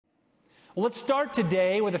Well, let's start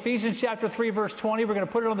today with Ephesians chapter 3, verse 20. We're going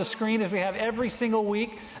to put it on the screen as we have every single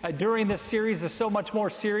week during this series, the So Much More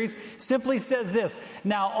series. Simply says this: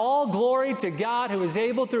 "Now all glory to God who is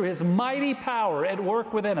able through His mighty power at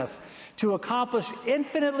work within us to accomplish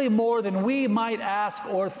infinitely more than we might ask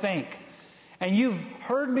or think." And you've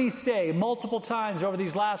heard me say multiple times over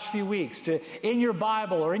these last few weeks, in your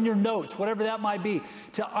Bible or in your notes, whatever that might be,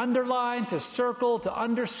 to underline, to circle, to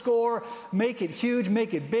underscore, make it huge,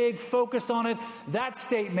 make it big, focus on it. That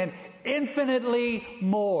statement, infinitely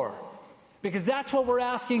more. Because that's what we're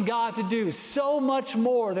asking God to do. So much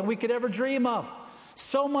more than we could ever dream of.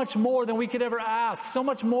 So much more than we could ever ask. So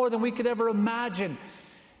much more than we could ever imagine.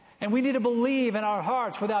 And we need to believe in our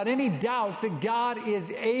hearts without any doubts that God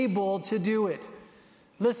is able to do it.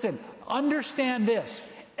 Listen, understand this.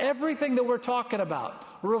 Everything that we're talking about,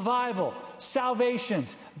 revival,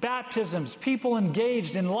 salvations, baptisms, people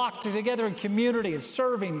engaged and locked together in community and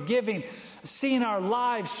serving, giving, seeing our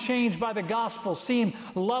lives changed by the gospel, seeing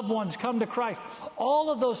loved ones come to Christ. All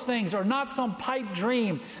of those things are not some pipe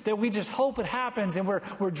dream that we just hope it happens and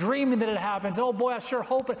we're dreaming that it happens. Oh boy, I sure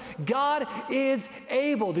hope it. God is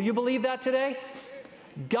able. Do you believe that today?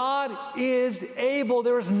 God is able.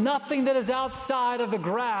 There is nothing that is outside of the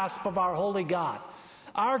grasp of our holy God.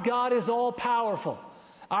 Our God is all powerful.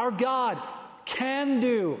 Our God can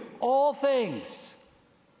do all things.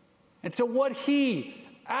 And so what He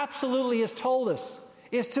absolutely has told us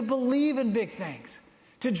is to believe in big things,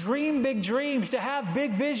 to dream big dreams, to have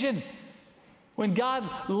big vision. When God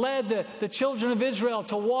led the children of Israel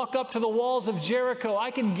to walk up to the walls of Jericho,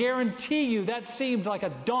 I can guarantee you that seemed like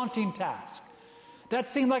a daunting task. That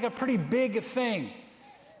seemed like a pretty big thing.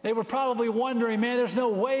 They were probably wondering, man, there's no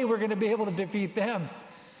way we're going to be able to defeat them.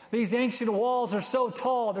 These ancient walls are so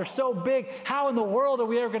tall, they're so big. How in the world are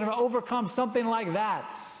we ever going to overcome something like that?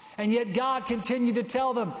 And yet God continued to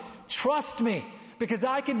tell them, trust me, because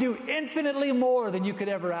I can do infinitely more than you could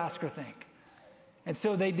ever ask or think. And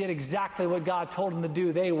so they did exactly what God told them to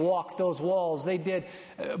do. They walked those walls. They did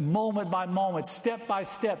moment by moment, step by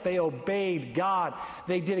step. They obeyed God.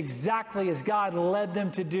 They did exactly as God led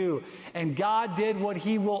them to do. And God did what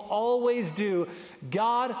He will always do.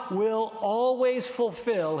 God will always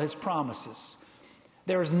fulfill His promises.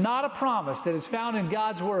 There is not a promise that is found in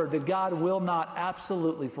God's Word that God will not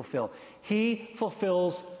absolutely fulfill. He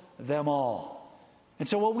fulfills them all. And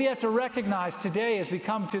so what we have to recognize today as we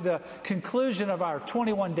come to the conclusion of our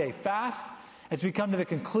 21-day fast, as we come to the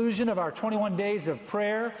conclusion of our 21 days of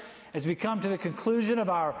prayer, as we come to the conclusion of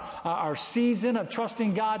our season of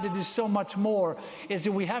trusting God to do so much more, is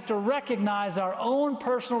that we have to recognize our own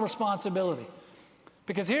personal responsibility.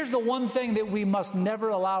 Because here's the one thing that we must never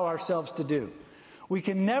allow ourselves to do. We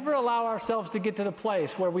can never allow ourselves to get to the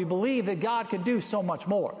place where we believe that God can do so much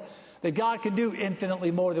more. That God can do infinitely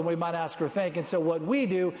more than we might ask or think. And so what we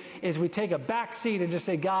do is we take a back seat and just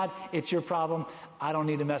say, God, it's your problem. I don't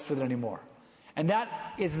need to mess with it anymore. And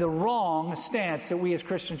that is the wrong stance that we as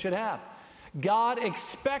Christians should have. God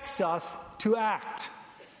expects us to act.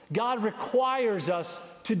 God requires us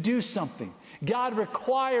to do something. God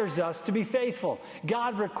requires us to be faithful.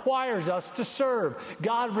 God requires us to serve.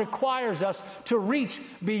 God requires us to reach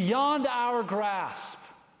beyond our grasp.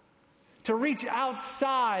 To reach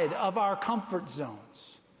outside of our comfort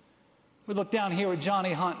zones. We look down here at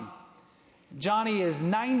Johnny Hunton. Johnny is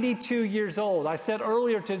 92 years old. I said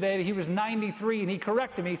earlier today that he was 93, and he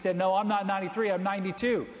corrected me. He said, no, I'm not 93, I'm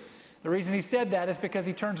 92. The reason he said that is because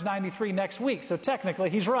he turns 93 next week, so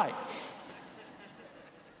technically he's right.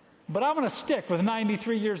 But I'm going to stick with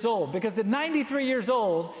 93 years old, because at 93 years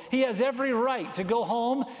old, he has every right to go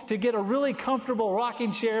home, to get a really comfortable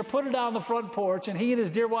rocking chair, put it out on the front porch, and he and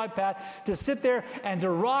his dear wife, Pat, to sit there and to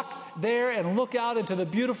rock there and look out into the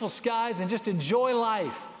beautiful skies and just enjoy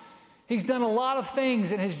life. He's done a lot of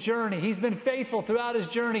things in his journey. He's been faithful throughout his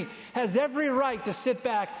journey, has every right to sit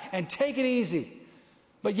back and take it easy.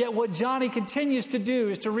 But yet what Johnny continues to do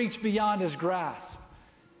is to reach beyond his grasp.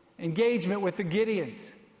 Engagement with the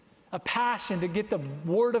Gideons. A passion to get the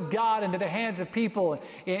Word of God into the hands of people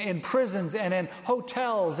in prisons and in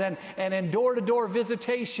hotels and in door-to-door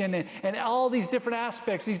visitation and all these different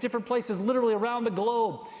aspects, these different places literally around the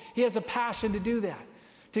globe. He has a passion to do that,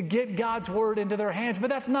 to get God's Word into their hands. But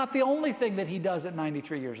that's not the only thing that he does at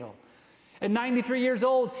 93 years old. At 93 years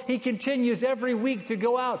old, he continues every week to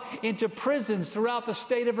go out into prisons throughout the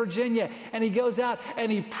state of Virginia. And he goes out and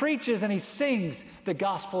he preaches and he sings the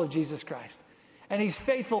gospel of Jesus Christ. And he's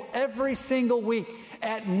faithful every single week.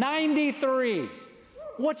 At 93,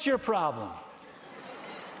 what's your problem?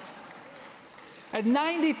 At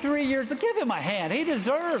 93 years, give him a hand. He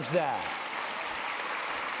deserves that.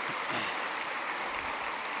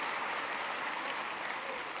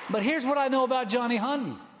 But here's what I know about Johnny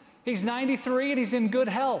Hunton. He's 93 and he's in good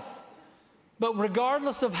health. But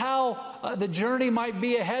regardless of how the journey might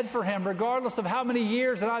be ahead for him, regardless of how many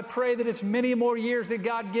years, and I pray that it's many more years that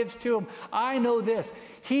God gives to him, I know this.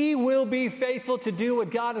 He will be faithful to do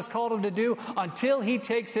what God has called him to do until he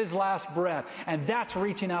takes his last breath. And that's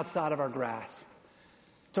reaching outside of our grasp,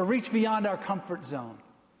 to reach beyond our comfort zone.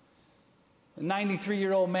 A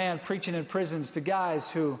 93-year-old man preaching in prisons to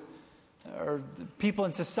guys who are people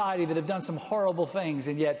in society that have done some horrible things,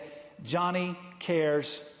 and yet Johnny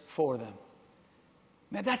cares for them.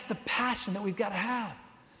 Man, that's the passion that we've got to have.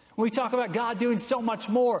 When we talk about God doing so much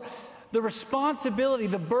more, the responsibility,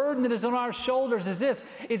 the burden that is on our shoulders is this,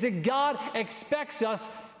 is that God expects us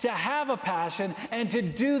to have a passion and to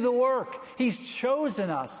do the work. He's chosen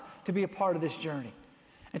us to be a part of this journey.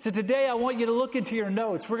 And so today I want you to look into your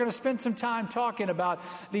notes. We're going to spend some time talking about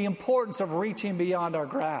the importance of reaching beyond our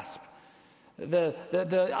grasp.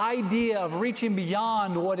 The idea of reaching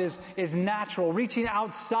beyond what is natural, reaching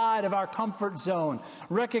outside of our comfort zone,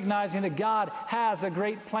 recognizing that God has a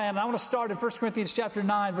great plan. And I want to start in 1 Corinthians chapter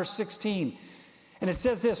 9, verse 16. And it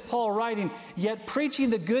says this, Paul writing, "Yet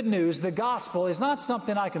preaching the good news, the gospel, is not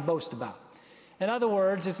something I can boast about." In other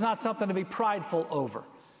words, it's not something to be prideful over.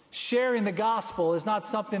 Sharing the gospel is not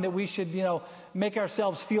something that we should, make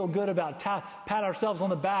ourselves feel good about, pat ourselves on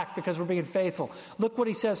the back because we're being faithful. Look what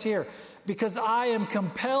he says here. "Because I am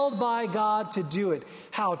compelled by God to do it.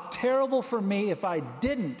 How terrible for me if I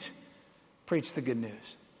didn't preach the good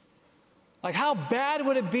news." Like, how bad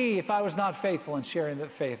would it be if I was not faithful in sharing the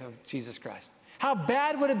faith of Jesus Christ? How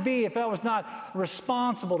bad would it be if I was not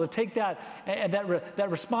responsible to take that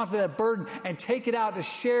responsibility, that burden, and take it out to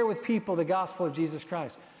share with people the gospel of Jesus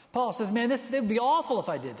Christ? Paul says, man, it would be awful if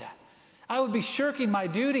I did that. I would be shirking my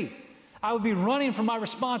duty. I would be running from my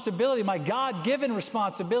responsibility, my God-given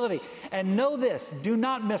responsibility. And know this, do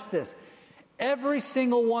not miss this. Every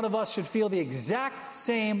single one of us should feel the exact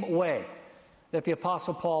same way that the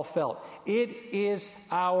Apostle Paul felt. It is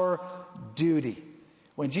our duty.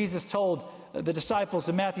 When Jesus told the disciples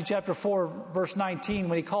in Matthew chapter 4, verse 19,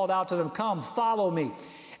 when he called out to them, "Come, follow me,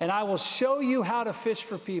 and I will show you how to fish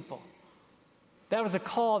for people." That was a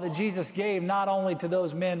call that Jesus gave not only to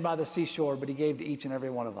those men by the seashore, but he gave to each and every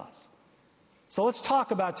one of us. So let's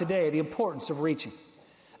talk about today the importance of reaching.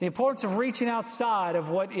 The importance of reaching outside of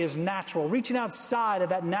what is natural, reaching outside of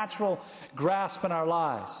that natural grasp in our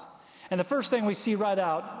lives. And the first thing we see right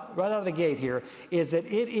out of the gate here is that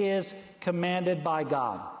it is commanded by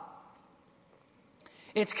God.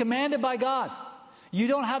 It's commanded by God. You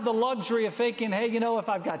don't have the luxury of thinking, hey, if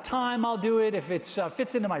I've got time, I'll do it. If it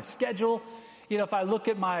fits into my schedule, if I look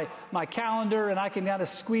at my calendar and I can kind of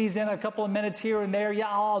squeeze in a couple of minutes here and there,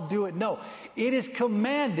 I'll do it. No, it is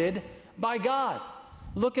commanded by God.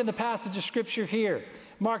 Look in the passage of Scripture here.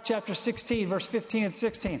 Mark chapter 16, verse 15 and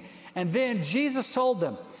 16. "And then Jesus told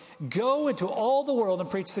them, 'Go into all the world and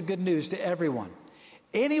preach the good news to everyone.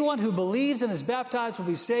 Anyone who believes and is baptized will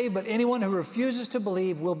be saved, but anyone who refuses to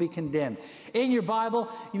believe will be condemned.'" In your Bible,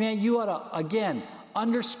 you ought to, again,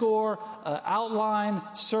 underscore, outline,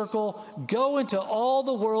 circle, go into all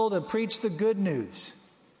the world and preach the good news.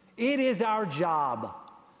 It is our job.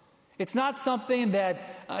 It's not something that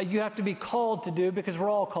you have to be called to do, because we're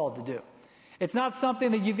all called to do. It's not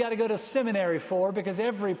something that you've got to go to seminary for, because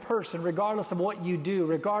every person, regardless of what you do,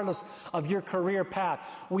 regardless of your career path,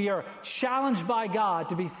 we are challenged by God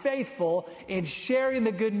to be faithful in sharing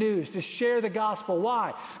the good news, to share the gospel.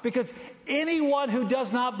 Why? Because anyone who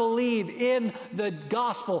does not believe in the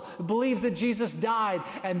gospel, believes that Jesus died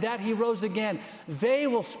and that he rose again, they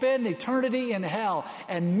will spend eternity in hell.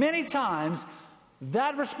 And many times,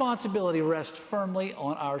 that responsibility rests firmly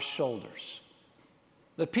on our shoulders.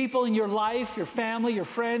 The people in your life, your family, your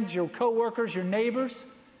friends, your coworkers, your neighbors,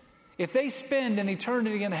 if they spend an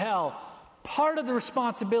eternity in hell, part of the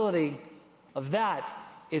responsibility of that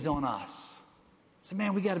is on us. So,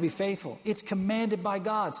 man, we got to be faithful. It's commanded by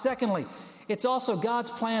God. Secondly, it's also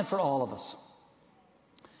God's plan for all of us.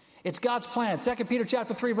 It's God's plan. 2 Peter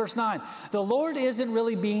chapter 3, verse 9. "The Lord isn't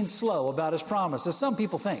really being slow about his promise, as some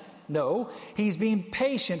people think. No, he's being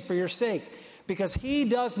patient for your sake, because he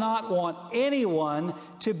does not want anyone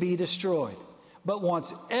to be destroyed, but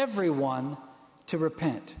wants everyone to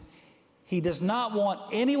repent." He does not want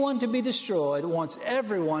anyone to be destroyed, wants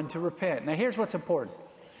everyone to repent. Now, here's what's important.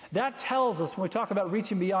 That tells us, when we talk about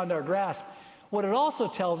reaching beyond our grasp, what it also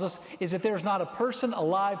tells us is that there's not a person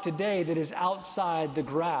alive today that is outside the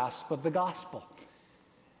grasp of the gospel.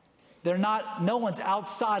 No one's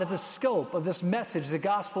outside of the scope of this message, the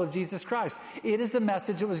gospel of Jesus Christ. It is a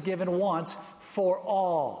message that was given once for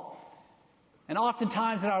all. And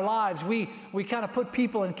oftentimes in our lives, we kind of put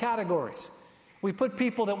people in categories. We put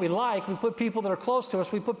people that we like, we put people that are close to us,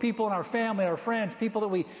 we put people in our family, our friends, people that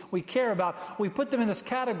we care about. We put them in this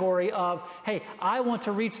category of, hey, I want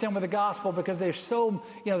to reach them with the gospel because they're so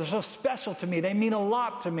special to me. They mean a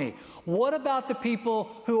lot to me. What about the people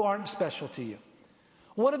who aren't special to you?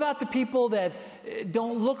 What about the people that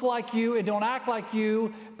don't look like you and don't act like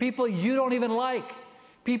you, people you don't even like,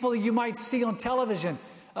 people that you might see on television,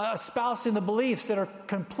 espousing the beliefs that are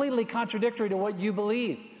completely contradictory to what you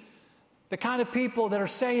believe? The kind of people that are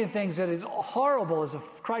saying things that is horrible as a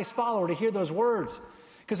Christ follower to hear those words.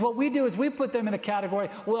 Because what we do is we put them in a category,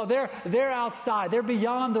 well, they're outside, they're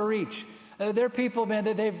beyond the reach. They're people, man,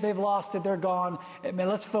 that they've lost it, they're gone. Man,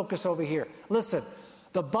 let's focus over here. Listen,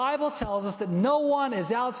 the Bible tells us that no one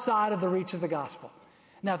is outside of the reach of the gospel.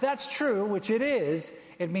 Now, if that's true, which it is,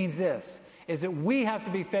 it means this, is that we have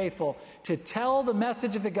to be faithful to tell the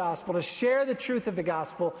message of the gospel, to share the truth of the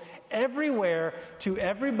gospel everywhere to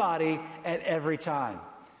everybody at every time.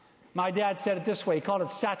 My dad said it this way. He called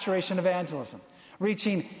it saturation evangelism,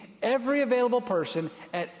 reaching every available person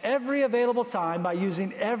at every available time by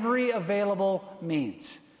using every available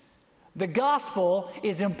means. The gospel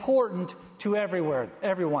is important to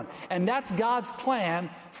everyone. And that's God's plan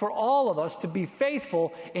for all of us, to be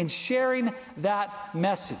faithful in sharing that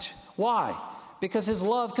message. Why? Because his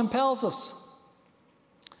love compels us.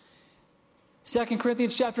 2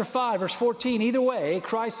 Corinthians chapter 5, verse 14, either way,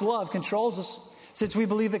 Christ's love controls us. Since we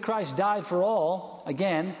believe that Christ died for all,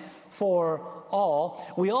 again, for all,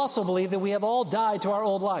 we also believe that we have all died to our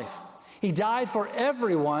old life. He died for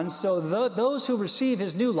everyone, so those who receive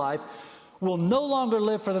his new life will no longer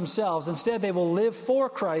live for themselves. Instead, they will live for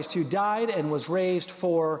Christ, who died and was raised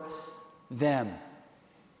for them.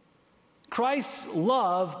 Christ's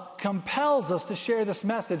love compels us to share this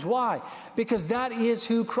message. Why? Because that is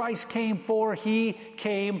who Christ came for. He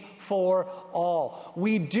came for all.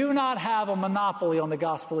 We do not have a monopoly on the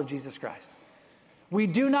gospel of Jesus Christ. We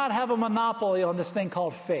do not have a monopoly on this thing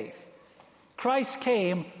called faith. Christ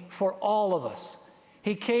came for all of us.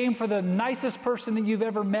 He came for the nicest person that you've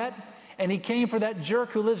ever met, and he came for that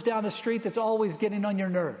jerk who lives down the street that's always getting on your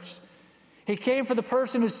nerves. He came for the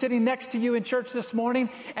person who's sitting next to you in church this morning,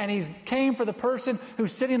 and he came for the person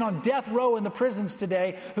who's sitting on death row in the prisons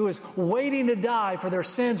today, who is waiting to die for their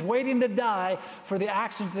sins, waiting to die for the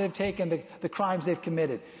actions they've taken, the crimes they've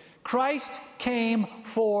committed. Christ came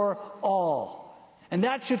for all. And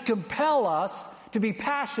that should compel us to be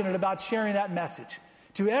passionate about sharing that message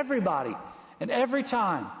to everybody and every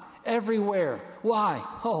time, everywhere. Why?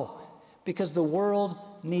 Oh, because the world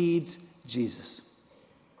needs Jesus.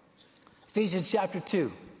 Ephesians chapter 2.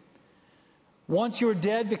 Once you were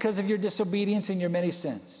dead because of your disobedience and your many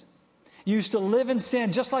sins. You used to live in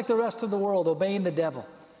sin just like the rest of the world, obeying the devil,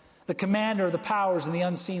 the commander of the powers in the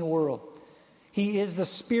unseen world. He is the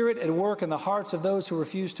spirit at work in the hearts of those who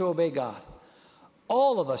refuse to obey God.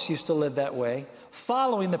 All of us used to live that way,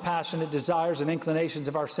 following the passionate desires and inclinations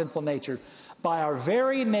of our sinful nature. By our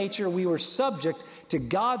very nature, we were subject to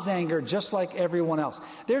God's anger just like everyone else.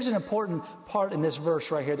 There's an important part in this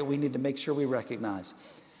verse right here that we need to make sure we recognize.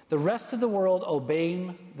 The rest of the world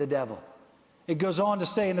obeying the devil. It goes on to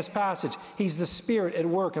say in this passage, he's the spirit at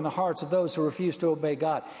work in the hearts of those who refuse to obey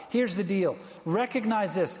God. Here's the deal.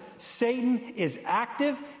 Recognize this. Satan is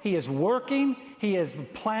active. He is working. He has a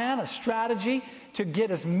plan, a strategy to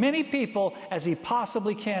get as many people as he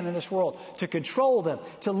possibly can in this world, to control them,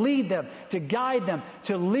 to lead them, to guide them,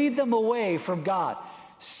 to lead them away from God.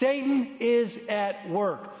 Satan is at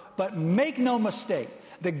work, but make no mistake.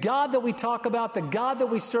 The God that we talk about, the God that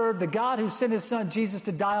we serve, the God who sent his son Jesus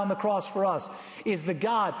to die on the cross for us, is the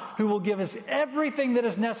God who will give us everything that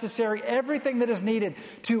is necessary, everything that is needed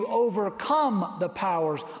to overcome the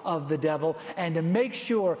powers of the devil and to make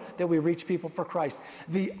sure that we reach people for Christ.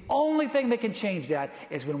 The only thing that can change that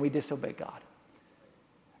is when we disobey God.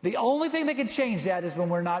 The only thing that can change that is when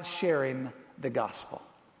we're not sharing the gospel.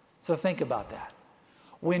 So think about that.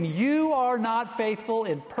 When you are not faithful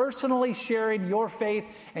in personally sharing your faith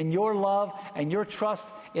and your love and your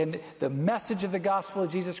trust in the message of the gospel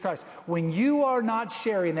of Jesus Christ, when you are not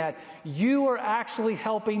sharing that, you are actually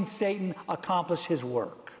helping Satan accomplish his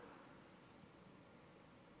work.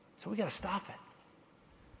 So we got to stop it.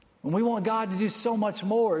 When we want God to do so much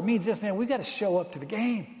more, it means this, man, we've got to show up to the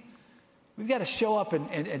game. We've got to show up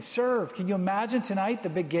and serve. Can you imagine tonight the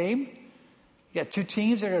big game? You got two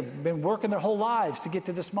teams that have been working their whole lives to get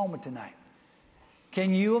to this moment tonight.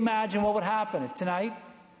 Can you imagine what would happen if tonight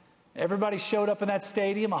everybody showed up in that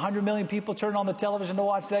stadium, 100 million people turned on the television to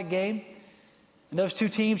watch that game, and those two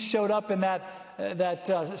teams showed up in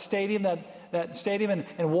that stadium, that stadium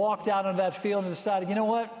and walked out onto that field and decided, you know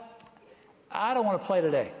what? I don't want to play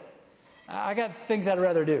today. I got things I'd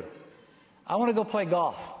rather do. I want to go play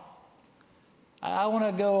golf. I want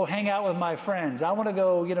to go hang out with my friends. I want to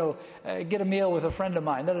go, get a meal with a friend of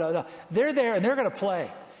mine. No. They're there and they're going to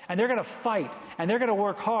play. And they're going to fight. And they're going to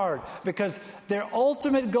work hard because their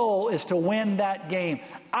ultimate goal is to win that game.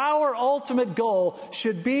 Our ultimate goal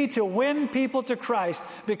should be to win people to Christ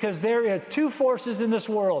because there are two forces in this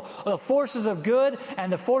world, the forces of good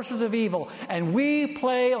and the forces of evil. And we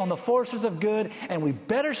play on the forces of good, and we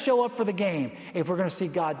better show up for the game if we're going to see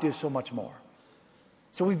God do so much more.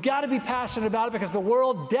 So we've got to be passionate about it because the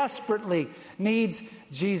world desperately needs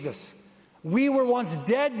Jesus. We were once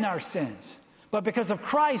dead in our sins, but because of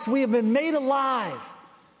Christ, we have been made alive.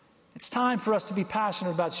 It's time for us to be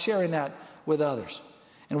passionate about sharing that with others.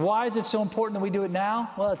 And why is it so important that we do it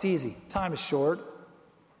now? Well, it's easy. Time is short.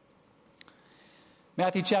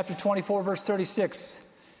 Matthew chapter 24, verse 36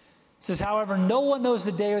 says, however, no one knows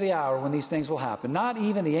the day or the hour when these things will happen, not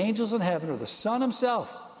even the angels in heaven or the Son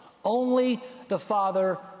himself. Only the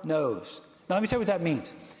Father knows. Now, let me tell you what that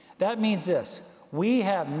means. That means this. We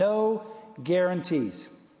have no guarantees.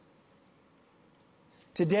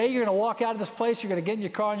 Today, you're going to walk out of this place, you're going to get in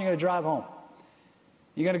your car, and you're going to drive home.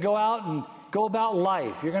 You're going to go out and go about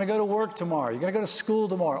life. You're going to go to work tomorrow. You're going to go to school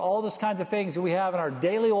tomorrow. All those kinds of things that we have in our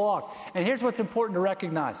daily walk. And here's what's important to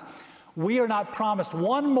recognize. We are not promised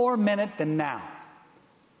one more minute than now.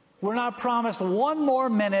 We're not promised one more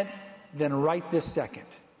minute than right this second.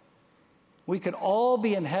 We could all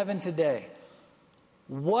be in heaven today.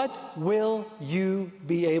 What will you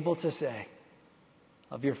be able to say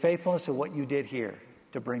of your faithfulness and what you did here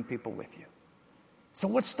to bring people with you? So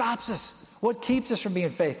what stops us? What keeps us from being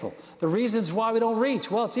faithful? The reasons why we don't reach?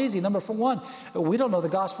 Well, it's easy. Number one, we don't know the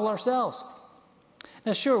gospel ourselves.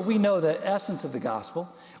 Now, sure, we know the essence of the gospel.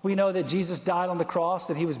 We know that Jesus died on the cross,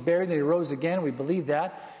 that he was buried, that he rose again. We believe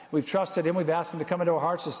that. We've trusted him. We've asked him to come into our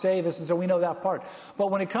hearts to save us, and so we know that part.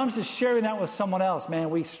 But when it comes to sharing that with someone else, man,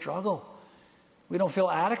 we struggle. We don't feel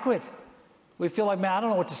adequate. We feel like, man, I don't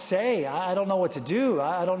know what to say. I don't know what to do.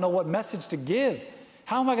 I don't know what message to give.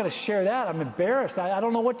 How am I going to share that? I'm embarrassed. I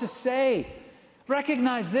don't know what to say.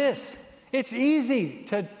 Recognize this. It's easy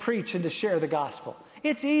to preach and to share the gospel.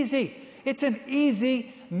 It's easy. It's an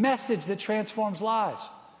easy message that transforms lives.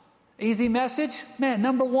 Easy message? Man,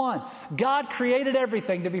 number one, God created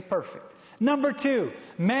everything to be perfect. Number two,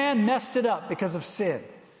 man messed it up because of sin.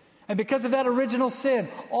 And because of that original sin,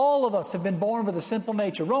 all of us have been born with a sinful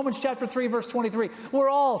nature. Romans chapter 3, verse 23, we're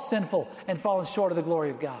all sinful and fallen short of the glory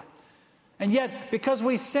of God. And yet, because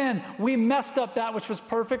we sinned, we messed up that which was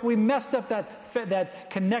perfect. We messed up that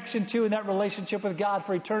connection to and that relationship with God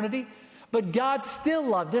for eternity. But God still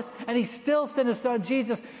loved us, and he still sent his son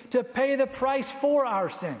Jesus to pay the price for our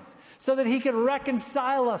sins so that he could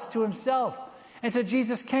reconcile us to himself. And so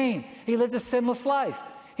Jesus came. He lived a sinless life.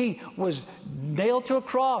 He was nailed to a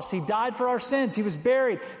cross. He died for our sins. He was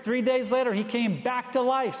buried. 3 days later, he came back to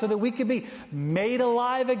life so that we could be made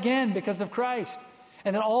alive again because of Christ.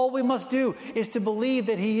 And that all we must do is to believe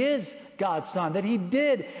that he is God's son, that he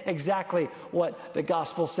did exactly what the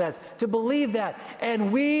gospel says. To believe that,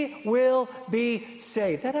 and we will be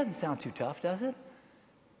saved. That doesn't sound too tough, does it?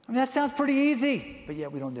 I mean, that sounds pretty easy, but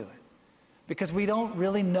yet we don't do it. Because we don't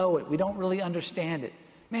really know it. We don't really understand it.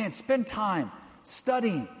 Man, spend time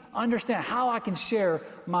studying, understand how I can share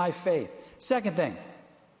my faith. Second thing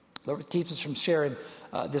that keeps us from sharing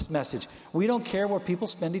this message. We don't care where people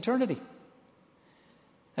spend eternity.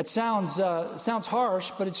 That sounds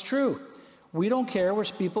harsh, but it's true. We don't care where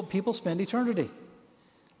people spend eternity.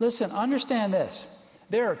 Listen, understand this.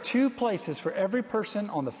 There are two places for every person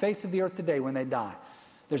on the face of the earth today when they die.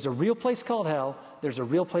 There's a real place called hell. There's a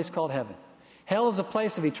real place called heaven. Hell is a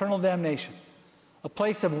place of eternal damnation, a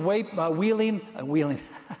place of weeping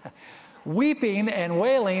and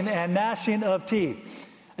wailing and gnashing of teeth.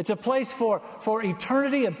 It's a place for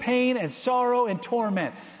eternity of pain and sorrow and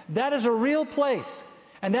torment. That is a real place.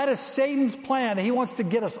 And that is Satan's plan. He wants to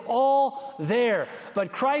get us all there.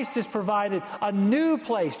 But Christ has provided a new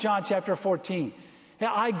place, John chapter 14.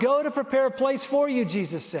 I go to prepare a place for you,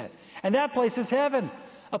 Jesus said. And that place is heaven.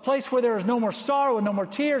 A place where there is no more sorrow and no more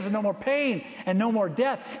tears and no more pain and no more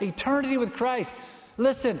death. Eternity with Christ.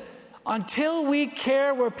 Listen, until we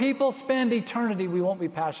care where people spend eternity, we won't be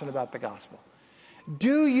passionate about the gospel.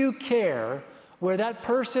 Do you care where that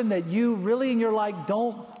person that you really in your life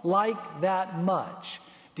don't like that much?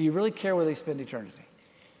 Do you really care where they spend eternity?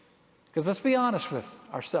 Because let's be honest with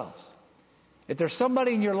ourselves. If there's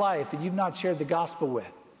somebody in your life that you've not shared the gospel with,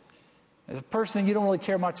 a person that you don't really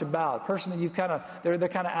care much about, a person that you've they're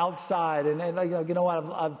kind of outside, and you know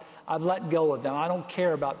what, I've let go of them. I don't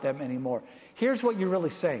care about them anymore. Here's what you're really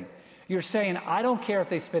saying. You're saying, I don't care if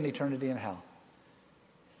they spend eternity in hell.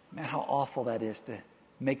 Man, how awful that is to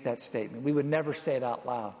make that statement. We would never say it out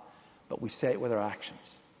loud, but we say it with our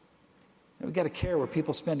actions. We've got to care where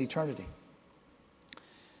people spend eternity.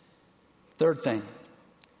 Third thing,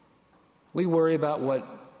 we worry about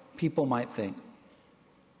what people might think.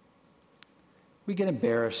 We get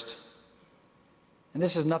embarrassed. And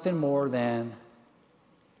this is nothing more than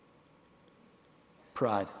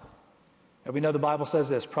pride. And we know the Bible says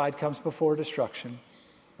this, pride comes before destruction,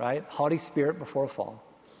 right? Haughty spirit before a fall.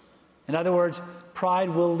 In other words, pride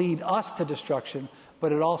will lead us to destruction,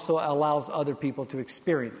 but it also allows other people to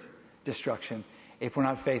experience destruction if we're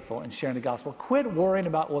not faithful in sharing the gospel. Quit worrying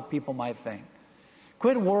about what people might think.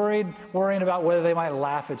 Quit worrying about whether they might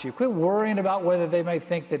laugh at you. Quit worrying about whether they might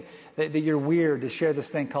think that you're weird to share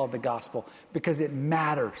this thing called the gospel, because it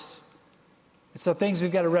matters. And so things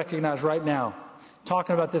we've got to recognize right now,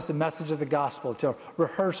 talking about this, the message of the gospel, to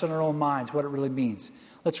rehearse in our own minds what it really means.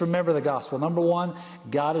 Let's remember the gospel. Number one,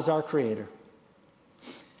 God is our creator.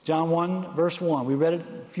 John 1, verse 1. We read it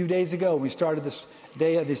a few days ago. We started this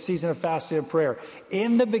day of this season of fasting and prayer.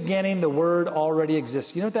 In the beginning, the Word already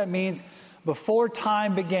exists. You know what that means? Before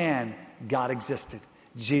time began, God existed.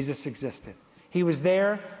 Jesus existed. He was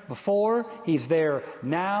there before, He's there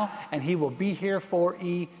now, and He will be here for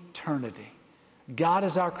eternity. God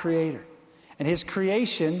is our creator. And His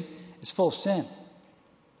creation is full of sin.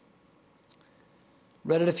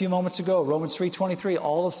 Read it a few moments ago, Romans 3:23.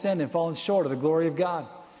 All have sinned and fallen short of the glory of God.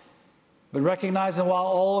 But recognizing while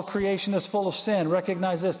all of creation is full of sin,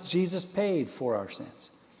 recognize this, Jesus paid for our sins.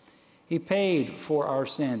 He paid for our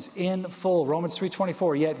sins in full. Romans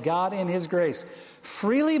 3:24. Yet God in His grace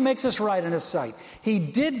freely makes us right in His sight. He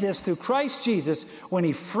did this through Christ Jesus when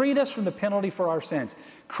He freed us from the penalty for our sins.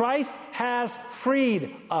 Christ has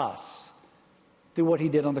freed us through what He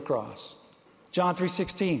did on the cross. John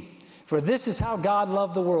 3:16. For this is how God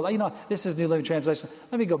loved the world. You know, this is New Living Translation.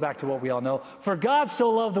 Let me go back to what we all know. For God so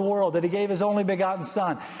loved the world that He gave His only begotten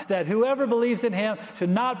Son, that whoever believes in Him should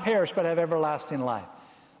not perish but have everlasting life.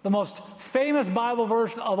 The most famous Bible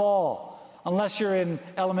verse of all, unless you're in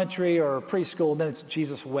elementary or preschool, then it's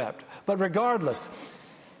Jesus wept. But regardless,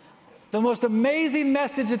 the most amazing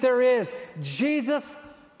message that there is, Jesus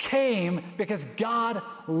came because God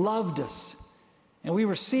loved us. And we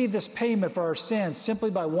receive this payment for our sins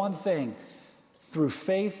simply by one thing, through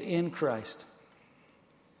faith in Christ.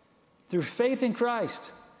 Through faith in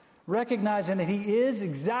Christ, recognizing that He is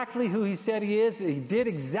exactly who He said He is, that He did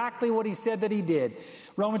exactly what He said that He did.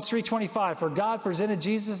 Romans 3:25, for God presented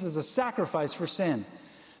Jesus as a sacrifice for sin.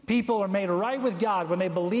 People are made right with God when they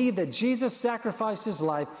believe that Jesus sacrificed His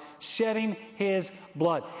life, shedding His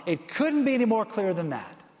blood. It couldn't be any more clear than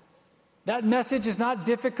that. That message is not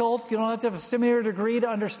difficult. You don't have to have a seminary degree to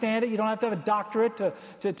understand it. You don't have to have a doctorate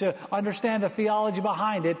to understand the theology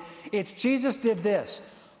behind it. It's Jesus did this.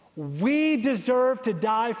 We deserve to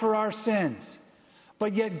die for our sins.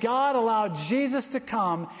 But yet God allowed Jesus to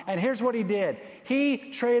come, and here's what He did. He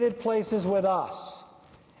traded places with us.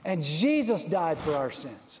 And Jesus died for our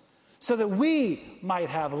sins so that we might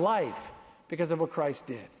have life because of what Christ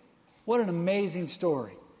did. What an amazing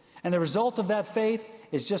story. And the result of that faith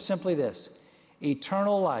is just simply this: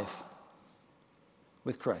 eternal life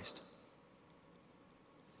with Christ.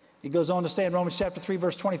 He goes on to say in Romans chapter 3,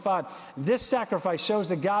 verse 25, this sacrifice shows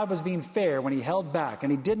that God was being fair when He held back,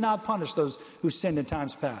 and He did not punish those who sinned in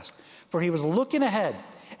times past. For He was looking ahead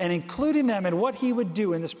and including them in what He would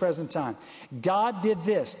do in this present time. God did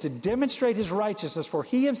this to demonstrate His righteousness, for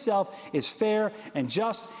He Himself is fair and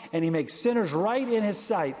just, and He makes sinners right in His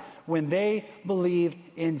sight when they believe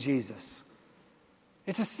in Jesus.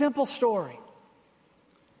 It's a simple story.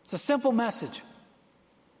 It's a simple message.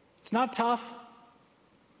 It's not tough.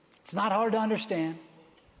 It's not hard to understand.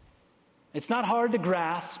 It's not hard to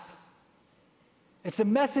grasp. It's a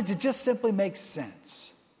message that just simply makes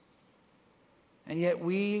sense. And yet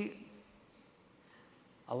we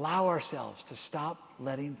allow ourselves to stop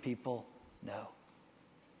letting people know,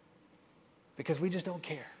 because we just don't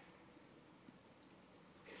care.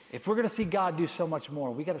 If we're going to see God do so much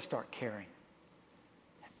more, we got to start caring.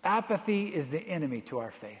 Apathy is the enemy to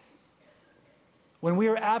our faith. When we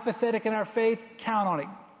are apathetic in our faith, count on it.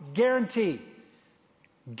 Guarantee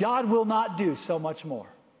God will not do so much more.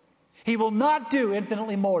 He will not do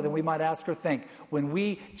infinitely more than we might ask or think when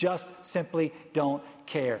we just simply don't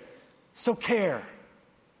care. So care.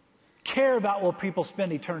 Care about where people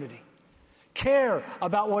spend eternity. Care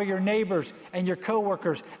about where your neighbors and your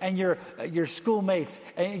coworkers and your schoolmates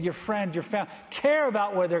and your friends, your family, care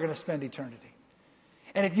about where they're going to spend eternity.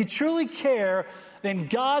 And if you truly care, then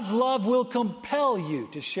God's love will compel you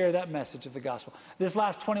to share that message of the gospel. This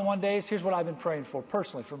last 21 days, here's what I've been praying for,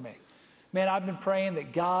 personally for me. Man, I've been praying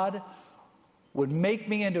that God would make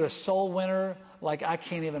me into a soul winner like I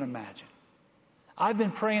can't even imagine. I've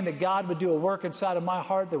been praying that God would do a work inside of my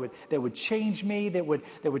heart that would change me, that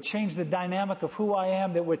would change the dynamic of who I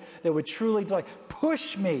am, that would truly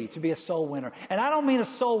push me to be a soul winner. And I don't mean a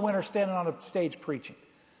soul winner standing on a stage preaching.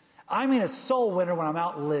 I mean a soul winner when I'm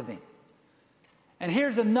out living. And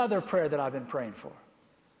here's another prayer that I've been praying for.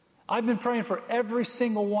 I've been praying for every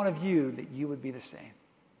single one of you that you would be the same.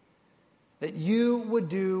 That you would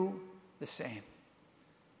do the same.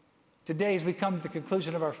 Today, as we come to the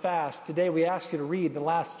conclusion of our fast, today we ask you to read the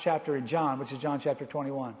last chapter in John, which is John chapter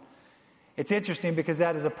 21. It's interesting because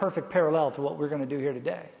that is a perfect parallel to what we're going to do here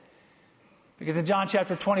today. Because in John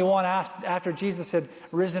chapter 21, after Jesus had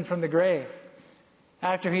risen from the grave,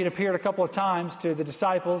 after he had appeared a couple of times to the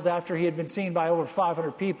disciples, after he had been seen by over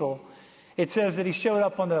 500 people, it says that he showed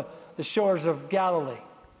up on the shores of Galilee.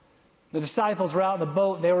 The disciples were out in the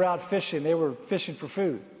boat and they were out fishing. They were fishing for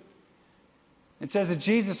food. It says that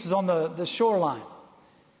Jesus was on the shoreline.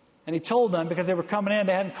 And he told them, because they were coming in,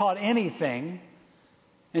 they hadn't caught anything.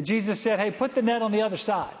 And Jesus said, hey, put the net on the other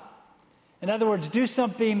side. In other words, do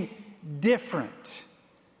something different.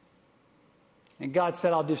 And God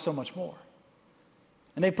said, I'll do so much more.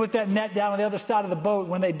 And they put that net down on the other side of the boat.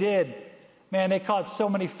 When they did, man, they caught so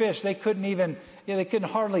many fish, they couldn't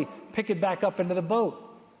hardly pick it back up into the boat.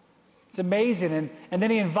 It's amazing. And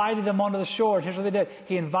then he invited them onto the shore. And here's what they did.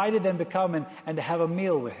 He invited them to come and to have a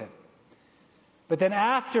meal with him. But then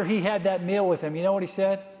after he had that meal with him, you know what he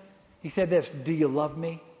said? He said this, do you love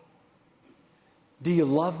me? Do you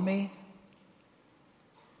love me?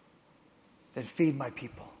 Then feed my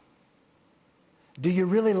people. Do you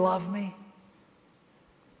really love me?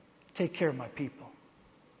 Take care of my people.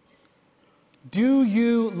 Do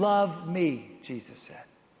you love me? Jesus said.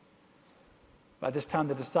 By this time,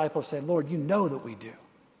 the disciples said, Lord, you know that we do.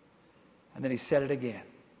 And then he said it again.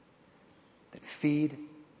 That feed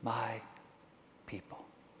my people.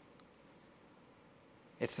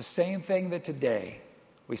 It's the same thing that today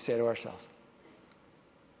we say to ourselves.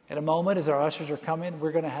 In a moment, as our ushers are coming,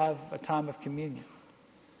 we're going to have a time of communion.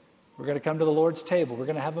 We're going to come to the Lord's table. We're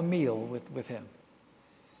going to have a meal with him.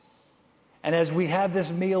 And as we have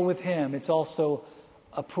this meal with him, it's also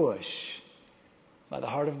a push by the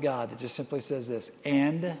heart of God that just simply says this,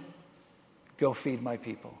 and go feed my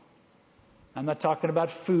people. I'm not talking about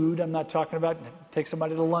food. I'm not talking about take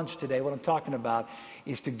somebody to lunch today. What I'm talking about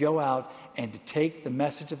is to go out and to take the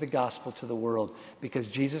message of the gospel to the world. Because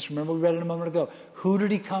Jesus, remember we read it a moment ago, who did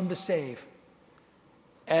he come to save?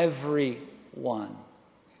 Everyone,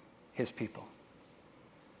 his people.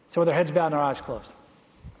 So with our heads bowed and our eyes closed.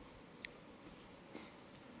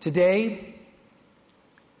 Today,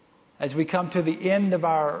 as we come to the end of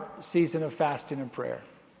our season of fasting and prayer,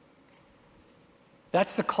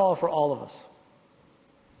 that's the call for all of us.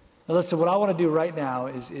 Now listen, what I want to do right now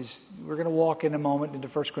is we're going to walk in a moment into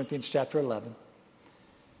 1 Corinthians chapter 11.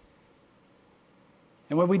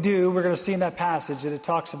 And when we do, we're going to see in that passage that it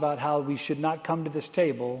talks about how we should not come to this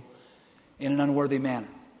table in an unworthy manner.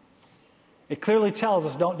 It clearly tells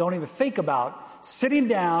us don't even think about sitting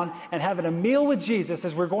down and having a meal with Jesus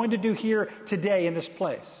as we're going to do here today in this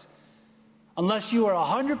place, unless you are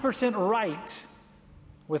 100% right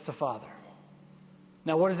with the Father.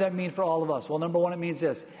 Now, what does that mean for all of us? Well, number one, it means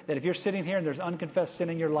this, that if you're sitting here and there's unconfessed sin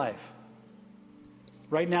in your life,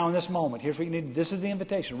 right now in this moment, here's what you need. This is the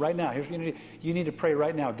invitation. Right now, here's what you need. You need to pray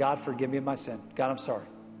right now. God, forgive me of my sin. God, I'm sorry.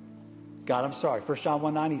 God, I'm sorry. 1 John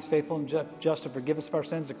 1:9, he's faithful and just to forgive us of our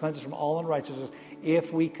sins, to cleanse us from all unrighteousness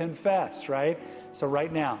if we confess, right? So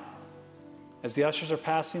right now, as the ushers are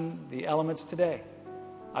passing the elements today,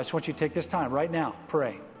 I just want you to take this time right now.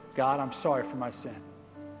 Pray. God, I'm sorry for my sin.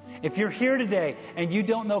 If you're here today and you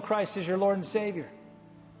don't know Christ as your Lord and Savior,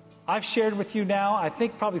 I've shared with you now, I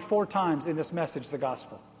think probably 4 times in this message, the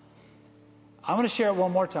gospel. I'm going to share it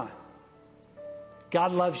one more time.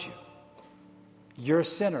 God loves you. You're a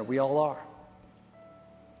sinner. We all are.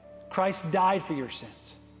 Christ died for your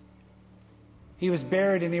sins. He was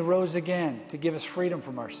buried and he rose again to give us freedom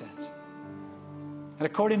from our sins. And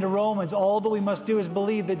according to Romans, all that we must do is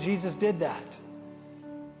believe that Jesus did that.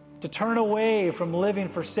 To turn away from living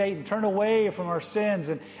for Satan, turn away from our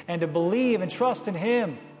sins and to believe and trust in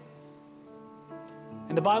him.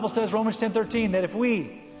 And the Bible says, Romans 10:13, that if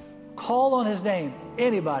we call on his name,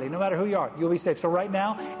 anybody, no matter who you are, you'll be saved. So right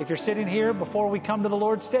now, if you're sitting here before we come to the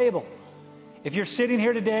Lord's table, If you're sitting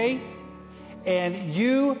here today and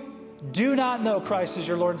you do not know Christ as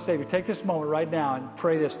your Lord and Savior, take this moment right now and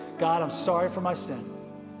pray this. God, I'm sorry for my sin.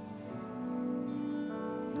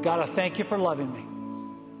 God, I thank you for loving me.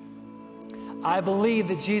 I believe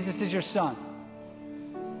that Jesus is your Son.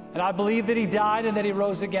 And I believe that He died and that He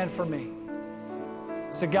rose again for me.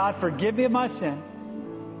 So God, forgive me of my sin.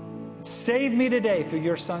 Save me today through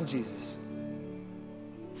your Son, Jesus.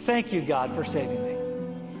 Thank you, God, for saving me.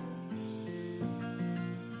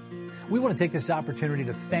 We want to take this opportunity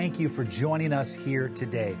to thank you for joining us here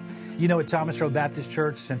today. You know, at Thomas Road Baptist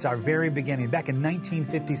Church, since our very beginning, back in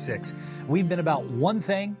 1956, we've been about one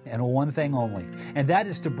thing and one thing only, and that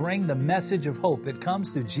is to bring the message of hope that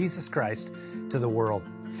comes through Jesus Christ to the world.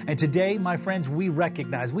 And today, my friends, we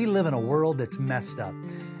recognize we live in a world that's messed up.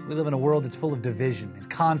 We live in a world that's full of division and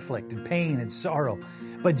conflict and pain and sorrow.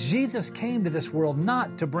 But Jesus came to this world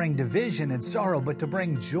not to bring division and sorrow, but to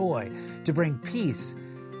bring joy, to bring peace,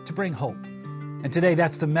 to bring hope. And today,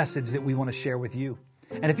 that's the message that we want to share with you.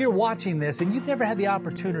 And if you're watching this and you've never had the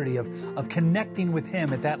opportunity of connecting with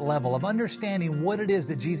Him at that level, of understanding what it is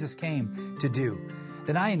that Jesus came to do,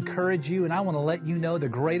 then I encourage you and I want to let you know the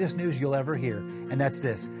greatest news you'll ever hear. And that's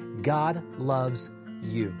this: God loves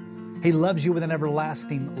you. He loves you with an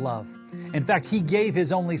everlasting love. In fact, He gave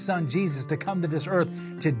His only Son, Jesus, to come to this earth,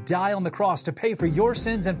 to die on the cross, to pay for your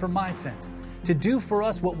sins and for my sins, to do for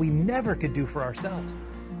us what we never could do for ourselves.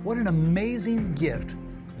 What an amazing gift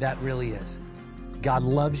that really is. God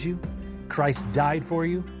loves you. Christ died for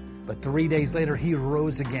you. But 3 days later, He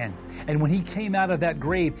rose again. And when He came out of that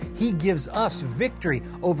grave, He gives us victory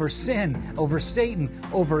over sin, over Satan,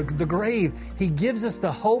 over the grave. He gives us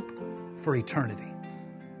the hope for eternity.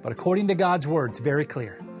 But according to God's Word, it's very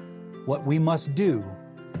clear. What we must do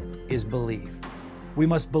is believe. We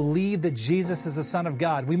must believe that Jesus is the Son of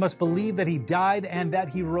God. We must believe that He died and that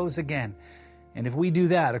He rose again. And if we do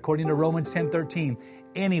that, according to Romans 10:13,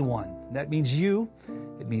 anyone, that means you,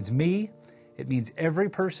 it means me, it means every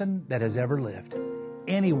person that has ever lived,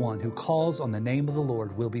 anyone who calls on the name of the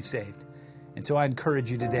Lord will be saved. And so I encourage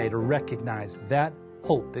you today to recognize that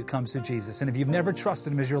hope that comes through Jesus. And if you've never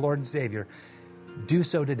trusted Him as your Lord and Savior, do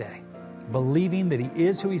so today, believing that He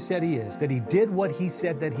is who He said He is, that He did what He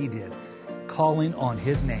said that He did, calling on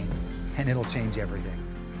His name, and it'll change everything.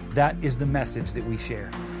 That is the message that we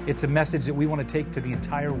share. It's a message that we want to take to the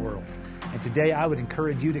entire world. And today I would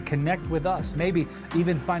encourage you to connect with us, maybe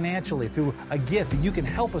even financially through a gift that you can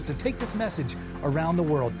help us to take this message around the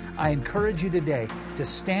world. I encourage you today to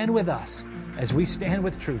stand with us as we stand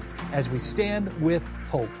with truth, as we stand with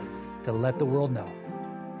hope, to let the world know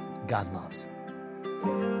God loves.